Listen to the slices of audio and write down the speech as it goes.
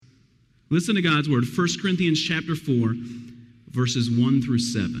Listen to God's word, 1 Corinthians chapter 4, verses 1 through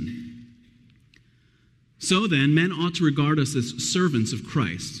 7. So then, men ought to regard us as servants of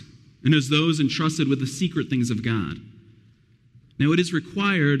Christ, and as those entrusted with the secret things of God. Now it is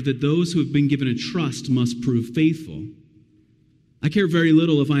required that those who have been given a trust must prove faithful. I care very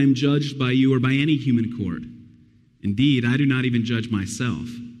little if I am judged by you or by any human court. Indeed, I do not even judge myself.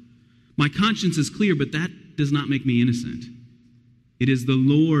 My conscience is clear, but that does not make me innocent. It is the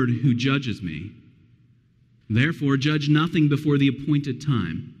Lord who judges me. Therefore, judge nothing before the appointed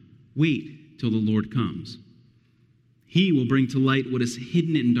time. Wait till the Lord comes. He will bring to light what is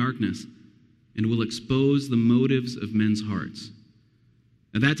hidden in darkness and will expose the motives of men's hearts.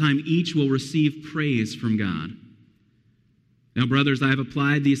 At that time, each will receive praise from God. Now, brothers, I have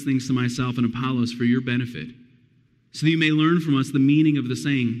applied these things to myself and Apollos for your benefit, so that you may learn from us the meaning of the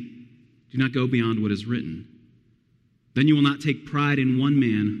saying, do not go beyond what is written. Then you will not take pride in one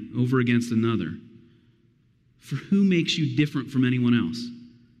man over against another. For who makes you different from anyone else?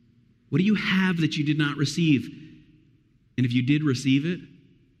 What do you have that you did not receive? And if you did receive it,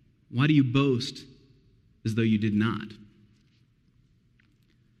 why do you boast as though you did not?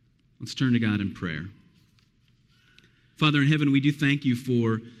 Let's turn to God in prayer. Father in heaven, we do thank you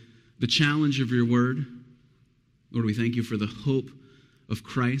for the challenge of your word. Lord, we thank you for the hope of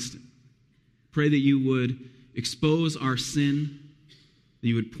Christ. Pray that you would expose our sin, that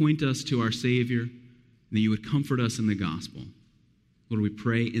you would point us to our Savior, and that you would comfort us in the gospel. Lord, we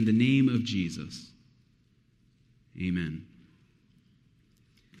pray in the name of Jesus. Amen.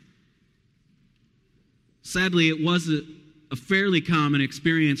 Sadly, it was a fairly common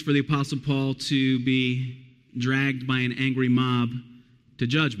experience for the Apostle Paul to be dragged by an angry mob to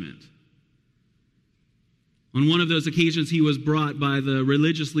judgment. On one of those occasions, he was brought by the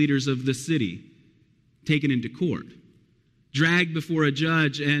religious leaders of the city, taken into court, dragged before a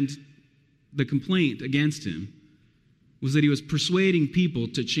judge, and the complaint against him was that he was persuading people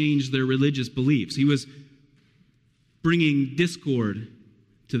to change their religious beliefs. He was bringing discord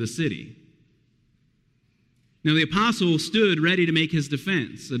to the city. Now, the apostle stood ready to make his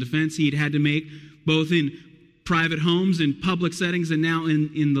defense, a defense he'd had to make both in private homes, in public settings, and now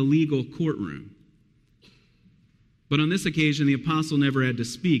in the legal courtroom. But on this occasion, the apostle never had to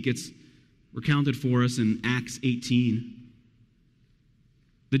speak. It's recounted for us in Acts 18.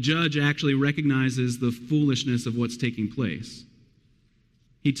 The judge actually recognizes the foolishness of what's taking place.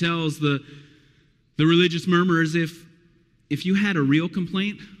 He tells the religious murmurers, if you had a real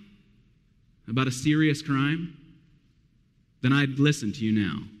complaint about a serious crime, then I'd listen to you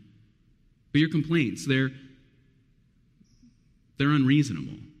now. But your complaints, they're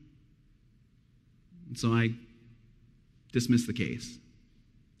unreasonable. And so I dismiss the case.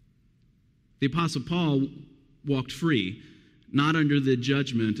 The Apostle Paul walked free, not under the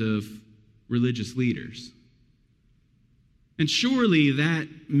judgment of religious leaders. And surely that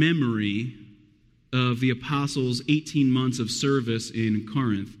memory of the apostles' 18 months of service in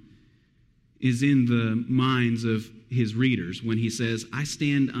Corinth is in the minds of his readers when he says, I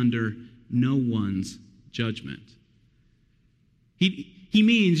stand under no one's judgment. He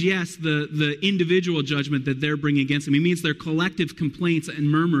means, yes, the individual judgment that they're bringing against him. He means their collective complaints and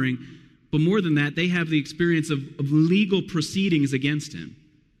murmuring. But more than that, they have the experience of legal proceedings against him.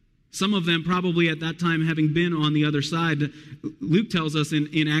 Some of them probably at that time having been on the other side. Luke tells us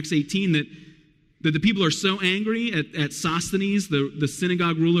in Acts 18 that the people are so angry at Sosthenes, the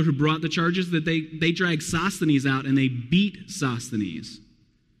synagogue ruler who brought the charges, that they drag Sosthenes out and they beat Sosthenes.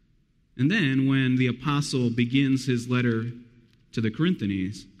 And then when the apostle begins his letter to the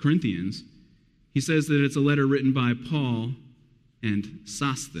Corinthians, he says that it's a letter written by Paul and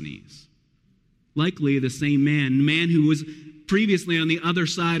Sosthenes. Likely the same man who was previously on the other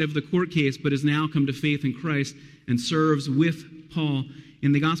side of the court case, but has now come to faith in Christ and serves with Paul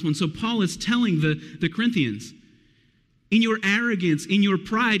in the gospel. And so Paul is telling the Corinthians, in your arrogance, in your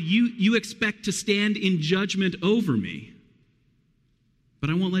pride, you expect to stand in judgment over me. But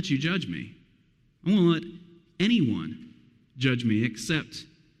I won't let you judge me. I won't let anyone judge me except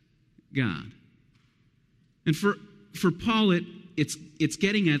God. And for Paul, it's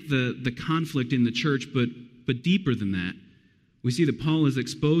getting at the conflict in the church, but deeper than that, we see that Paul is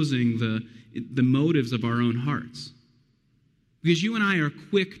exposing the motives of our own hearts. Because you and I are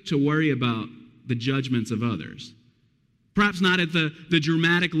quick to worry about the judgments of others. Perhaps not at the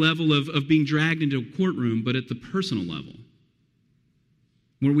dramatic level of being dragged into a courtroom, but at the personal level,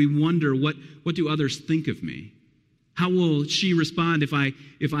 where we wonder, what do others think of me? How will she respond if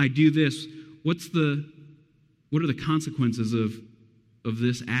I do this? What are the consequences of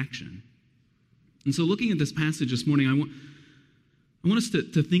this action? And so looking at this passage this morning, I want us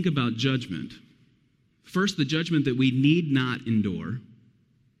to think about judgment. First, the judgment that we need not endure.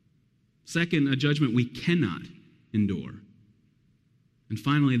 Second, a judgment we cannot endure. And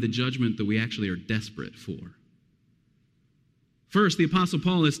finally, the judgment that we actually are desperate for. First, the Apostle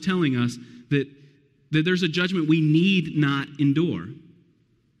Paul is telling us that there's a judgment we need not endure.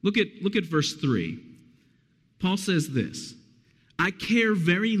 Look at verse 3. Paul says this, I care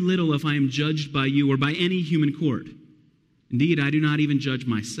very little if I am judged by you or by any human court. Indeed, I do not even judge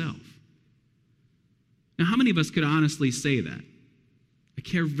myself. Now, how many of us could honestly say that? I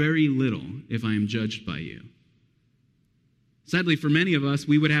care very little if I am judged by you. Sadly, for many of us,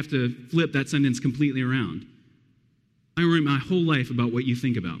 we would have to flip that sentence completely around. I worry my whole life about what you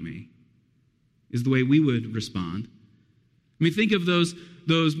think about me, is the way we would respond. I mean, think of those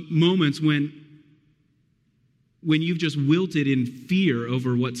moments when you've just wilted in fear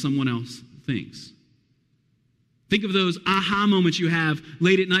over what someone else thinks. Think of those aha moments you have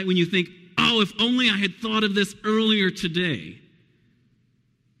late at night when you think, oh, if only I had thought of this earlier today.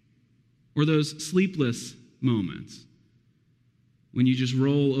 Or those sleepless moments when you just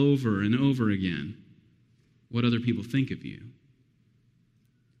roll over and over again what other people think of you.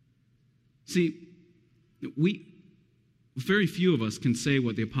 See, very few of us can say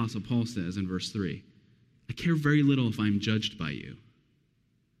what the Apostle Paul says in verse 3. I care very little if I'm judged by you.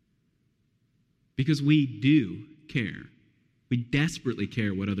 Because we do care. We desperately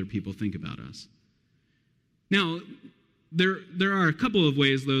care what other people think about us. Now, there are a couple of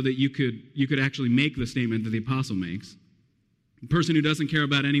ways, though, that you could actually make the statement that the apostle makes. The person who doesn't care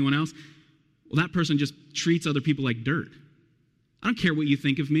about anyone else, well, that person just treats other people like dirt. I don't care what you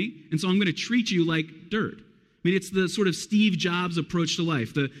think of me, and so I'm going to treat you like dirt. I mean, it's the sort of Steve Jobs approach to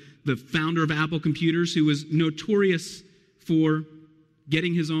life, the founder of Apple Computers, who was notorious for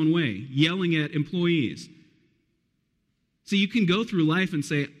getting his own way, yelling at employees. So you can go through life and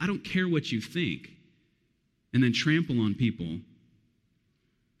say, I don't care what you think, and then trample on people.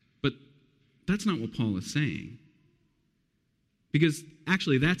 But that's not what Paul is saying. Because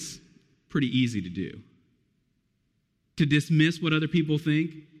actually, that's pretty easy to do. To dismiss what other people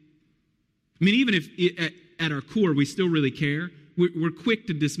think. I mean, even if at our core we still really care, we're quick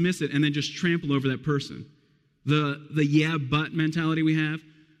to dismiss it and then just trample over that person. The yeah, but mentality we have.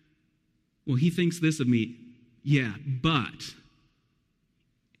 Well, he thinks this of me. Yeah, but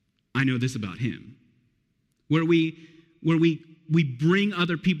I know this about him. Where we bring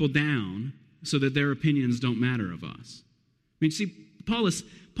other people down so that their opinions don't matter of us. I mean, see, Paul is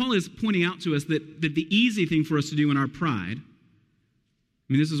pointing out to us that the easy thing for us to do in our pride, I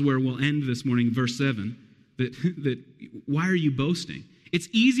mean, this is where we'll end this morning, verse 7, that why are you boasting? It's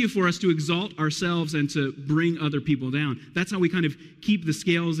easier for us to exalt ourselves and to bring other people down. That's how we kind of keep the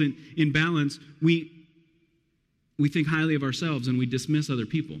scales in balance. We think highly of ourselves and we dismiss other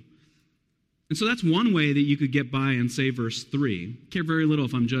people. And so that's one way that you could get by and say verse 3, care very little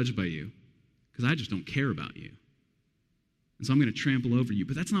if I'm judged by you, because I just don't care about you. And so I'm going to trample over you.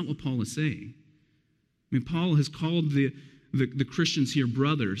 But that's not what Paul is saying. I mean, Paul has called the Christians here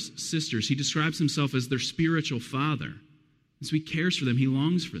brothers, sisters. He describes himself as their spiritual father. And so he cares for them. He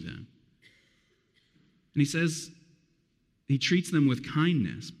longs for them. And he says, he treats them with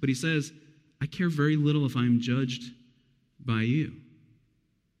kindness. But he says, I care very little if I'm judged by you.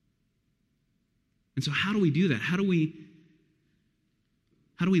 And so how do we do that? How do we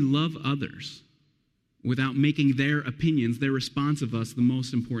love others without making their opinions, their response of us, the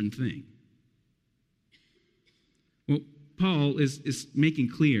most important thing? Well, Paul is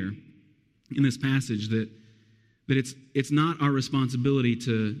making clear in this passage that it's not our responsibility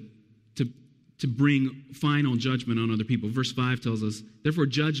to bring final judgment on other people. Verse 5 tells us, therefore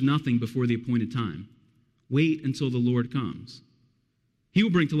judge nothing before the appointed time. Wait until the Lord comes. He will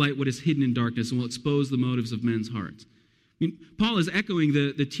bring to light what is hidden in darkness and will expose the motives of men's hearts. I mean, Paul is echoing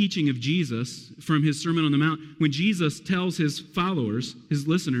the teaching of Jesus from his Sermon on the Mount when Jesus tells his followers, his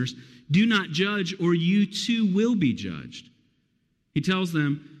listeners, do not judge or you too will be judged. He tells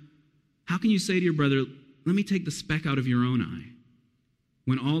them, how can you say to your brother, let me take the speck out of your own eye,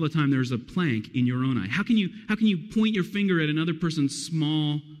 when all the time there's a plank in your own eye? How can you point your finger at another person's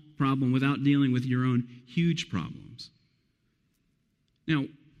small problem without dealing with your own huge problems? Now,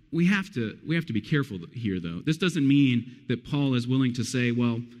 we have to be careful here, though. This doesn't mean that Paul is willing to say,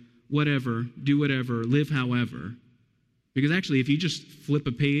 well, whatever, do whatever, live however. Because actually, if you just flip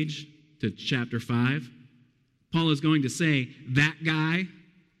a page to chapter 5, Paul is going to say that guy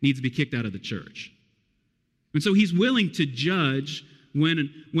needs to be kicked out of the church. And so he's willing to judge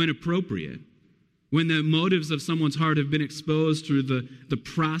when appropriate, when the motives of someone's heart have been exposed through the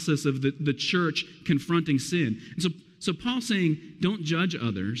process of the church confronting sin. And So Paul's saying, don't judge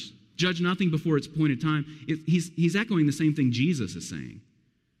others. Judge nothing before its appointed time. He's echoing the same thing Jesus is saying.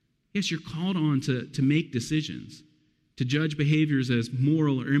 Yes, you're called on to make decisions, to judge behaviors as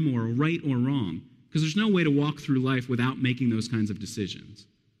moral or immoral, right or wrong, because there's no way to walk through life without making those kinds of decisions.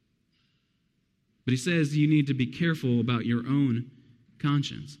 But he says you need to be careful about your own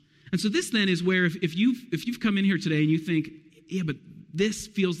conscience. And so this then is where if you've come in here today and you think, yeah, but this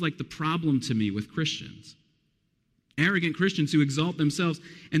feels like the problem to me with Christians. Arrogant Christians who exalt themselves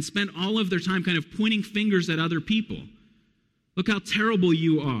and spend all of their time kind of pointing fingers at other people. Look how terrible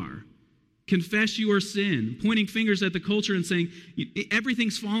you are. Confess your sin, pointing fingers at the culture and saying,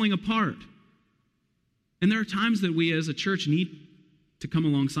 everything's falling apart. And there are times that we as a church need to come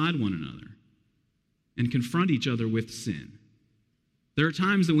alongside one another and confront each other with sin. There are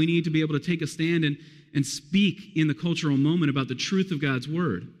times that we need to be able to take a stand and speak in the cultural moment about the truth of God's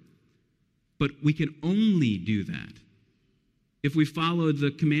word. But we can only do that if we follow the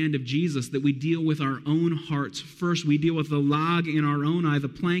command of Jesus that we deal with our own hearts first. We deal with the log in our own eye, the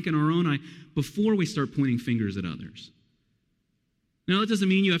plank in our own eye, before we start pointing fingers at others. Now, that doesn't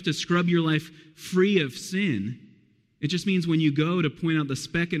mean you have to scrub your life free of sin. It just means when you go to point out the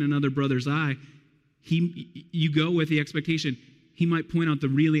speck in another brother's eye, you go with the expectation he might point out the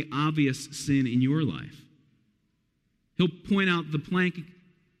really obvious sin in your life. He'll point out the plank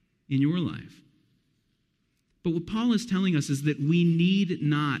in your life. But what Paul is telling us is that we need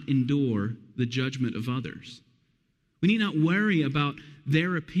not endure the judgment of others. We need not worry about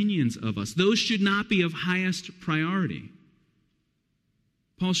their opinions of us. Those should not be of highest priority.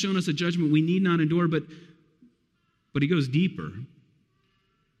 Paul's shown us a judgment we need not endure, but he goes deeper,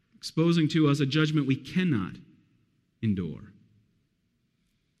 exposing to us a judgment we cannot endure.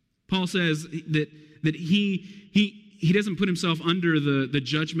 Paul says that he doesn't put himself under the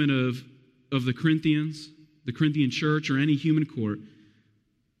judgment of the Corinthians, the Corinthian church, or any human court.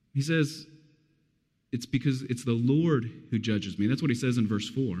 He says, it's because it's the Lord who judges me. That's what he says in verse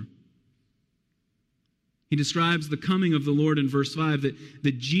 4. He describes the coming of the Lord in verse 5,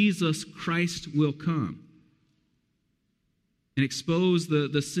 that Jesus Christ will come and expose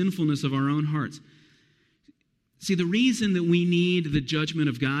the sinfulness of our own hearts. See, the reason that we need the judgment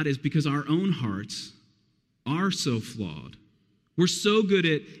of God is because our own hearts are so flawed. We're so good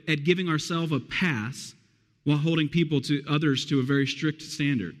at giving ourselves a pass while holding others to a very strict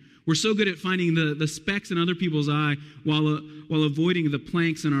standard. We're so good at finding the specks in other people's eye while avoiding the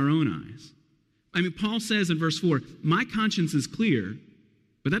planks in our own eyes. I mean, Paul says in verse 4, my conscience is clear,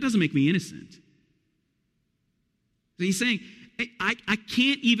 but that doesn't make me innocent. So he's saying, I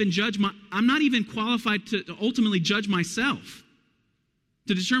can't even I'm not even qualified to ultimately judge myself,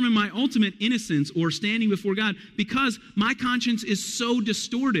 to determine my ultimate innocence or standing before God, because my conscience is so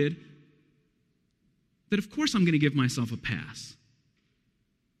distorted that of course I'm going to give myself a pass.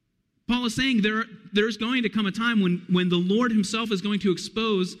 Paul is saying there's going to come a time when the Lord himself is going to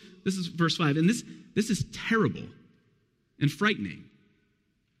expose, this is verse 5, and this is terrible and frightening.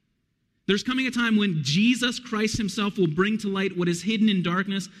 There's coming a time when Jesus Christ himself will bring to light what is hidden in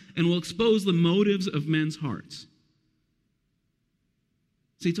darkness and will expose the motives of men's hearts.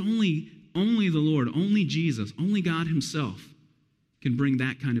 See, it's only the Lord, only Jesus, only God himself can bring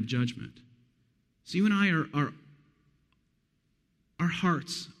that kind of judgment. So you and I are our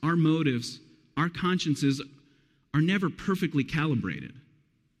hearts, our motives, our consciences are never perfectly calibrated.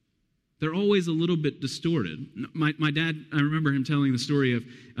 They're always a little bit distorted. My dad, I remember him telling the story of,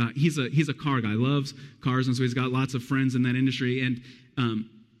 he's a car guy, loves cars, and so he's got lots of friends in that industry. And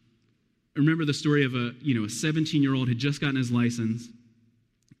I remember the story of a 17-year-old had just gotten his license,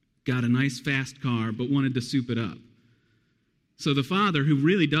 got a nice fast car, but wanted to soup it up. So the father, who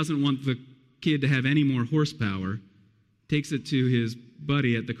really doesn't want the kid to have any more horsepower, takes it to his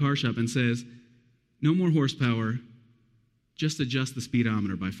buddy at the car shop and says, no more horsepower, just adjust the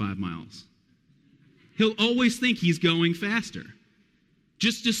speedometer by 5 miles. He'll always think he's going faster.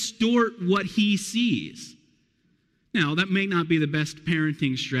 Just distort what he sees. Now, that may not be the best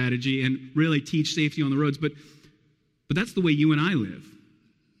parenting strategy and really teach safety on the roads, but that's the way you and I live.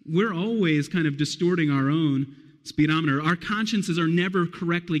 We're always kind of distorting our own speedometer. Our consciences are never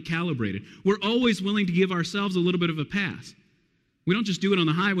correctly calibrated. We're always willing to give ourselves a little bit of a pass. We don't just do it on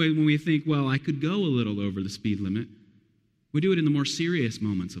the highway when we think, well, I could go a little over the speed limit. We do it in the more serious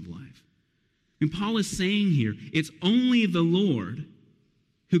moments of life. And Paul is saying here, it's only the Lord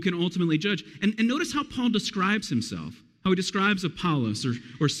who can ultimately judge. And notice how Paul describes himself, how he describes Apollos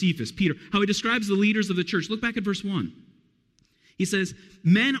or Cephas, Peter, how he describes the leaders of the church. Look back at verse 1. He says,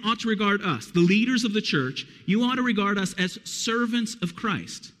 men ought to regard us, the leaders of the church, you ought to regard us as servants of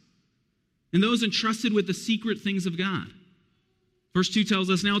Christ. and those entrusted with the secret things of God. Verse 2 tells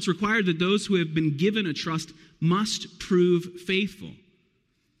us, now it's required that those who have been given a trust must prove faithful.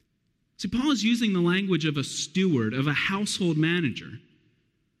 See, Paul is using the language of a steward, of a household manager,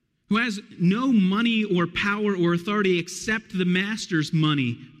 who has no money or power or authority except the master's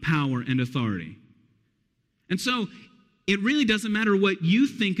money, power, and authority. And so, it really doesn't matter what you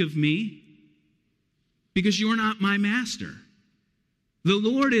think of me, because you're not my master. The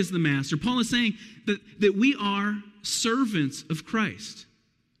Lord is the master. Paul is saying that we are servants of Christ.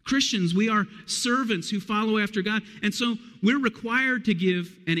 Christians, we are servants who follow after God. And so we're required to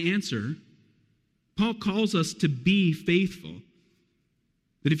give an answer. Paul calls us to be faithful.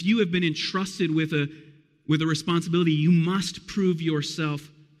 That if you have been entrusted with a responsibility, you must prove yourself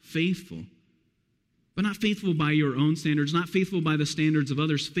faithful. But not faithful by your own standards, not faithful by the standards of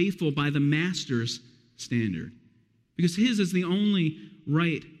others, faithful by the master's standard. Because his is the only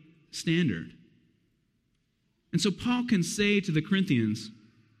right standard. And so Paul can say to the Corinthians,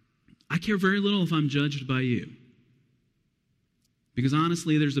 I care very little if I'm judged by you. Because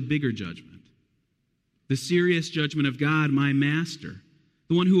honestly, there's a bigger judgment. The serious judgment of God, my master.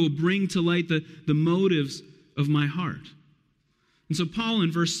 The one who will bring to light the motives of my heart. And so Paul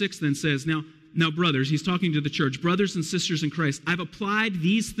in verse 6 then says, Now brothers, he's talking to the church, brothers and sisters in Christ, I've applied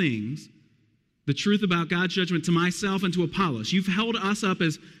these things, the truth about God's judgment, to myself and to Apollos. You've held us up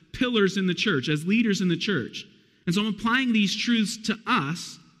as pillars in the church, as leaders in the church. And so I'm applying these truths to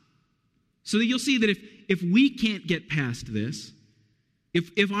us so that you'll see that if we can't get past this,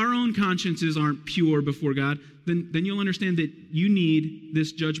 if our own consciences aren't pure before God, then you'll understand that you need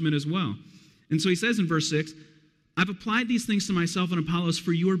this judgment as well. And so he says in verse 6, I've applied these things to myself and Apollos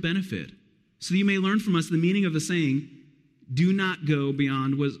for your benefit, so that you may learn from us the meaning of the saying, do not go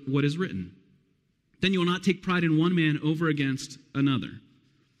beyond what is written. Then you will not take pride in one man over against another.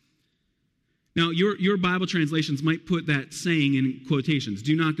 Now, your Bible translations might put that saying in quotations,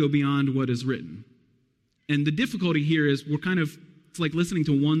 do not go beyond what is written. And the difficulty here is it's like listening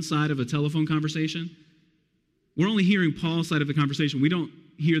to one side of a telephone conversation. We're only hearing Paul's side of the conversation. We don't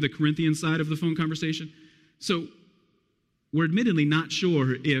hear the Corinthian side of the phone conversation. So we're admittedly not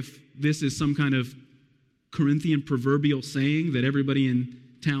sure if this is some kind of Corinthian proverbial saying that everybody in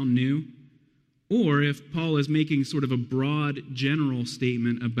town knew, or if Paul is making sort of a broad, general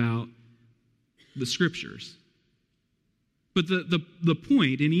statement about the Scriptures. But the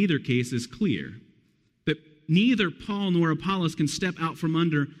point in either case is clear, that neither Paul nor Apollos can step out from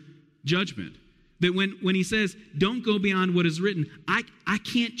under judgment. That when he says, don't go beyond what is written, I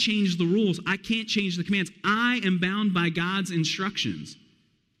can't change the rules. I can't change the commands. I am bound by God's instructions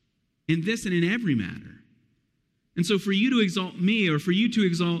in this and in every matter. And so for you to exalt me or for you to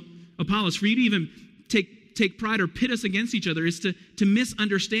exalt Apollos, for you to even take pride or pit us against each other is to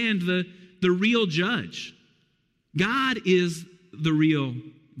misunderstand the real judge. God is the real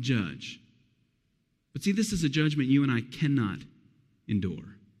judge. But see, this is a judgment you and I cannot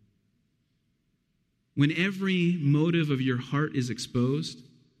endure. When every motive of your heart is exposed,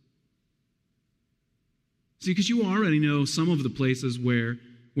 see, because you already know some of the places where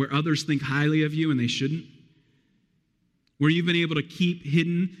others think highly of you and they shouldn't, where you've been able to keep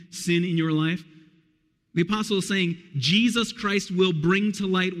hidden sin in your life. The apostle is saying, Jesus Christ will bring to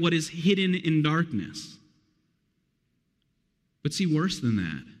light what is hidden in darkness. But see, worse than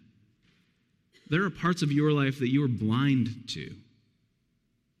that, there are parts of your life that you are blind to.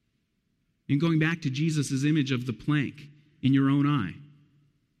 And going back to Jesus' image of the plank in your own eye,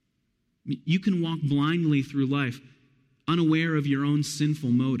 you can walk blindly through life, unaware of your own sinful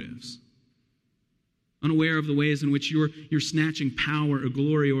motives, unaware of the ways in which you're snatching power or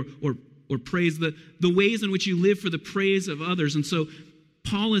glory or praise, the ways in which you live for the praise of others. And so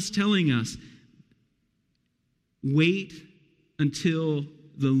Paul is telling us, wait until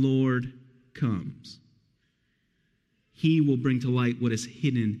the Lord comes. He will bring to light what is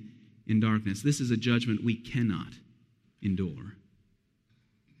hidden in darkness. This is a judgment we cannot endure.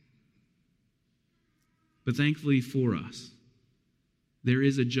 But thankfully for us, there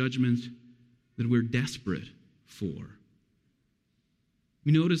is a judgment that we're desperate for.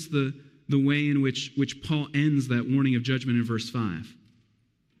 We notice the way in which Paul ends that warning of judgment in verse 5.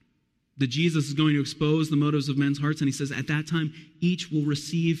 That Jesus is going to expose the motives of men's hearts, and he says, at that time, each will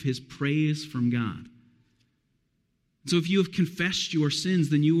receive his praise from God. So if you have confessed your sins,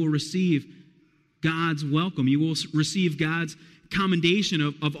 then you will receive God's welcome. You will receive God's commendation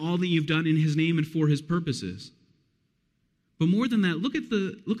of all that you've done in his name and for his purposes. But more than that, look at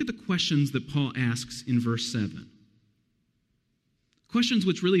the questions that Paul asks in verse 7. Questions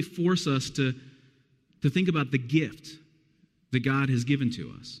which really force us to think about the gift that God has given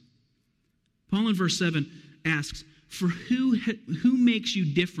to us. Paul in verse 7 asks, for who makes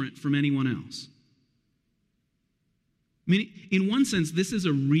you different from anyone else? I mean, in one sense, this is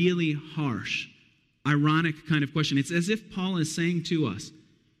a really harsh, ironic kind of question. It's as if Paul is saying to us,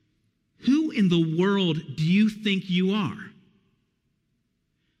 who in the world do you think you are?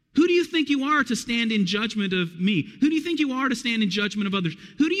 Who do you think you are to stand in judgment of me? Who do you think you are to stand in judgment of others?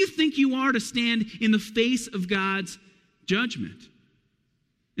 Who do you think you are to stand in the face of God's judgment?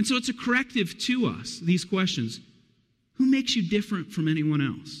 And so it's a corrective to us, these questions. Who makes you different from anyone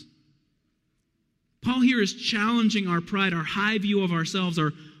else? Paul here is challenging our pride, our high view of ourselves,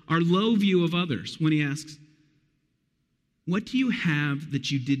 our low view of others when he asks, what do you have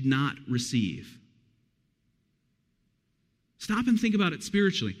that you did not receive? Stop and think about it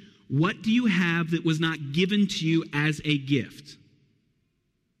spiritually. What do you have that was not given to you as a gift?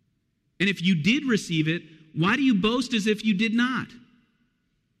 And if you did receive it, why do you boast as if you did not?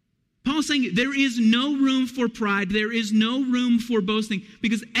 Paul's saying there is no room for pride. There is no room for boasting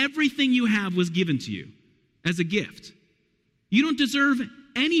because everything you have was given to you as a gift. You don't deserve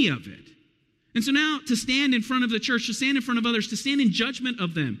any of it. And so now to stand in front of the church, to stand in front of others, to stand in judgment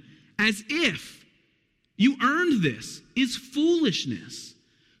of them as if you earned this is foolishness.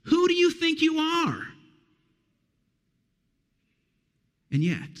 Who do you think you are? And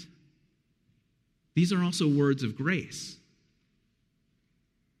yet, these are also words of grace.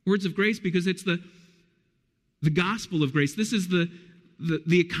 Words of grace because it's the gospel of grace. This is the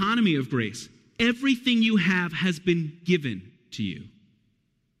economy of grace. Everything you have has been given to you.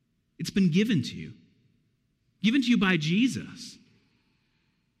 It's been given to you. Given to you by Jesus.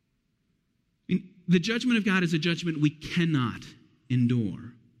 The judgment of God is a judgment we cannot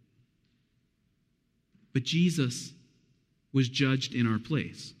endure. But Jesus was judged in our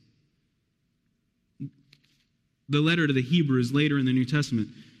place. The letter to the Hebrews later in the New Testament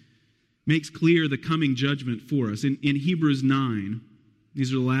makes clear the coming judgment for us. In Hebrews 9,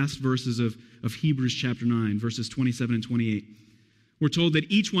 these are the last verses of Hebrews chapter 9, verses 27 and 28. We're told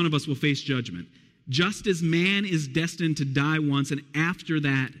that each one of us will face judgment, just as man is destined to die once and after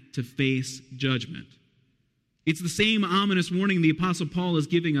that to face judgment. It's the same ominous warning the Apostle Paul is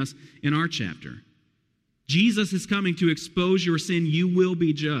giving us in our chapter. Jesus is coming to expose your sin. You will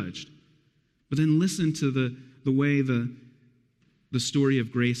be judged. But then listen to the way the story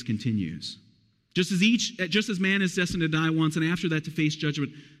of grace continues. Just as man is destined to die once and after that to face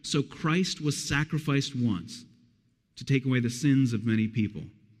judgment, so Christ was sacrificed once to take away the sins of many people.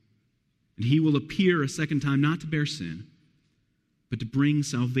 And he will appear a second time, not to bear sin, but to bring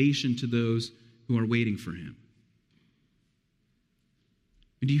salvation to those who are waiting for him.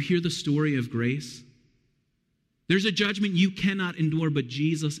 And do you hear the story of grace? There's a judgment you cannot endure, but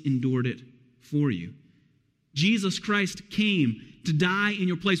Jesus endured it for you. Jesus Christ came to die in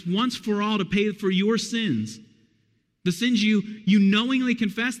your place once for all to pay for your sins. The sins you knowingly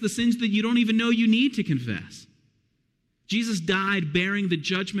confess, the sins that you don't even know you need to confess. Jesus died bearing the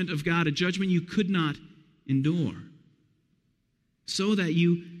judgment of God, a judgment you could not endure. So that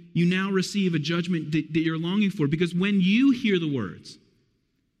you now receive a judgment that you're longing for. Because when you hear the words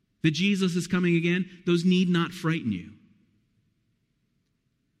that Jesus is coming again, those need not frighten you.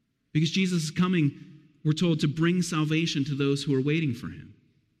 Because Jesus is coming, we're told, to bring salvation to those who are waiting for him.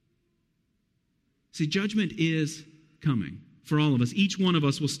 See, judgment is coming for all of us. Each one of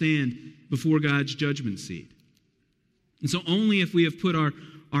us will stand before God's judgment seat. And so only if we have put our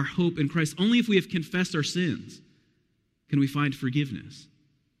hope in Christ, only if we have confessed our sins, can we find forgiveness.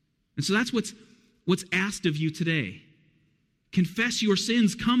 And so that's what's asked of you today. Confess your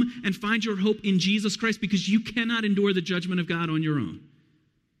sins. Come and find your hope in Jesus Christ because you cannot endure the judgment of God on your own.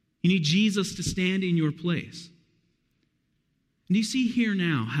 You need Jesus to stand in your place. And you see here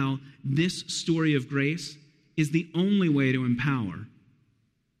now how this story of grace is the only way to empower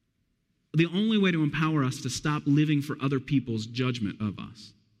us to stop living for other people's judgment of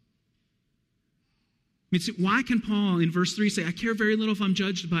us. I mean, why can Paul in verse 3 say, I care very little if I'm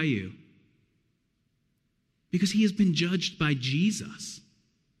judged by you? Because he has been judged by Jesus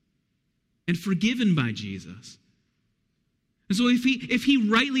and forgiven by Jesus. And so if he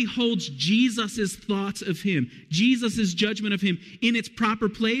rightly holds Jesus' thoughts of him, Jesus' judgment of him in its proper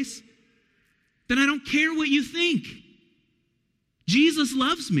place, then I don't care what you think. Jesus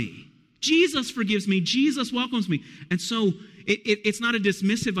loves me. Jesus forgives me. Jesus welcomes me. And so it's not a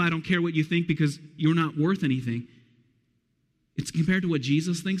dismissive, I don't care what you think because you're not worth anything. It's compared to what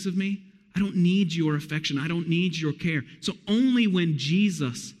Jesus thinks of me. I don't need your affection. I don't need your care. So only when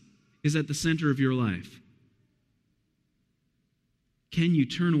Jesus is at the center of your life can you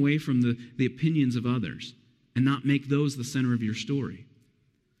turn away from the opinions of others and not make those the center of your story.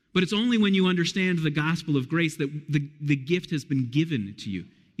 But it's only when you understand the gospel of grace that the gift has been given to you.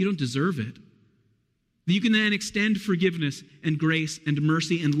 You don't deserve it. You can then extend forgiveness and grace and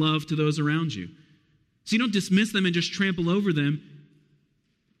mercy and love to those around you. So you don't dismiss them and just trample over them.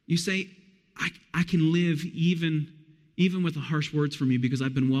 You say, I can live even with the harsh words from you because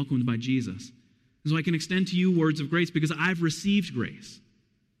I've been welcomed by Jesus. And so I can extend to you words of grace because I've received grace.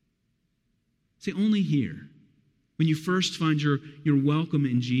 See, only here, when you first find your welcome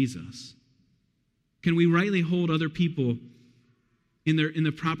in Jesus, can we rightly hold other people in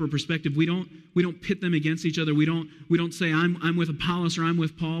the proper perspective. We don't pit them against each other. We don't say I'm with Apollos or I'm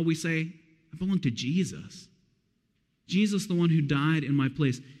with Paul. We say I belong to Jesus. Jesus, the one who died in my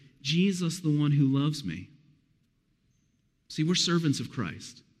place. Jesus, the one who loves me. See, we're servants of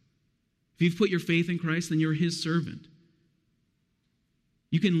Christ. If you've put your faith in Christ, then you're his servant.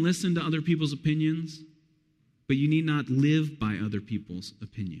 You can listen to other people's opinions, but you need not live by other people's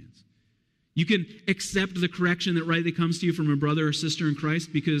opinions. You can accept the correction that rightly comes to you from a brother or sister in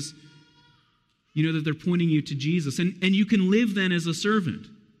Christ because you know that they're pointing you to Jesus. And you can live then as a servant.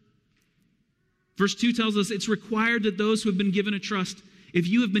 Verse 2 tells us it's required that those who have been given a trust, if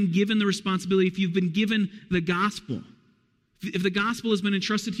you have been given the responsibility, if you've been given the gospel, if the gospel has been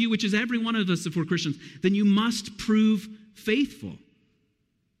entrusted to you, which is every one of us if we're Christians, then you must prove faithful.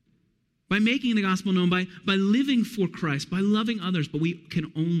 By making the gospel known, by living for Christ, by loving others, but we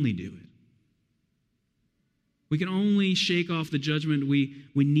can only do it. We can only shake off the judgment we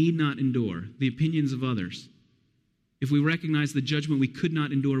need not endure, the opinions of others, if we recognize the judgment we could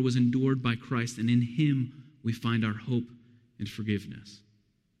not endure was endured by Christ, and in him we find our hope and forgiveness.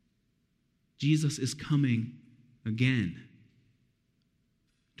 Jesus is coming again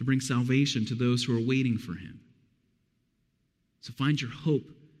to bring salvation to those who are waiting for him. So find your hope,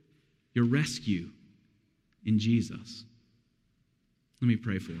 your rescue in Jesus. Let me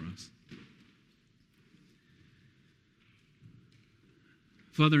pray for us.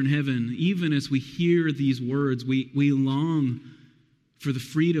 Father in heaven, even as we hear these words, we long for the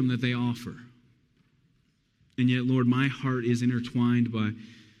freedom that they offer. And yet, Lord, my heart is intertwined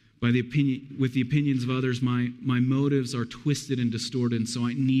with the opinions of others. My motives are twisted and distorted, and so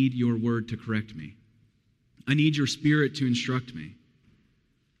I need your word to correct me. I need your Spirit to instruct me.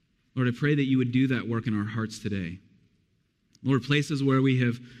 Lord, I pray that you would do that work in our hearts today. Lord, places where we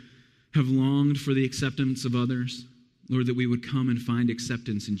have longed for the acceptance of others, Lord, that we would come and find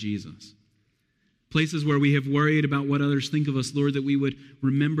acceptance in Jesus. Places where we have worried about what others think of us, Lord, that we would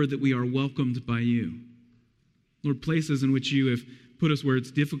remember that we are welcomed by you. Lord, places in which you have put us where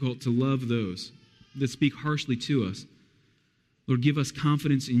it's difficult to love those that speak harshly to us. Lord, give us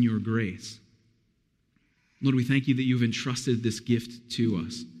confidence in your grace. Lord, we thank you that you've entrusted this gift to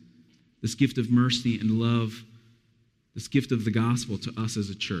us, this gift of mercy and love, this gift of the gospel to us as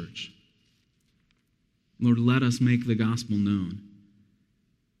a church. Lord, let us make the gospel known.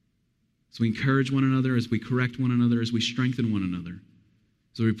 So we encourage one another, as we correct one another, as we strengthen one another,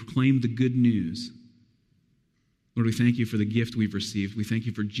 so we proclaim the good news. Lord, we thank you for the gift we've received. We thank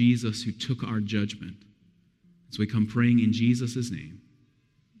you for Jesus who took our judgment. So we come praying in Jesus' name.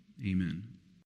 Amen.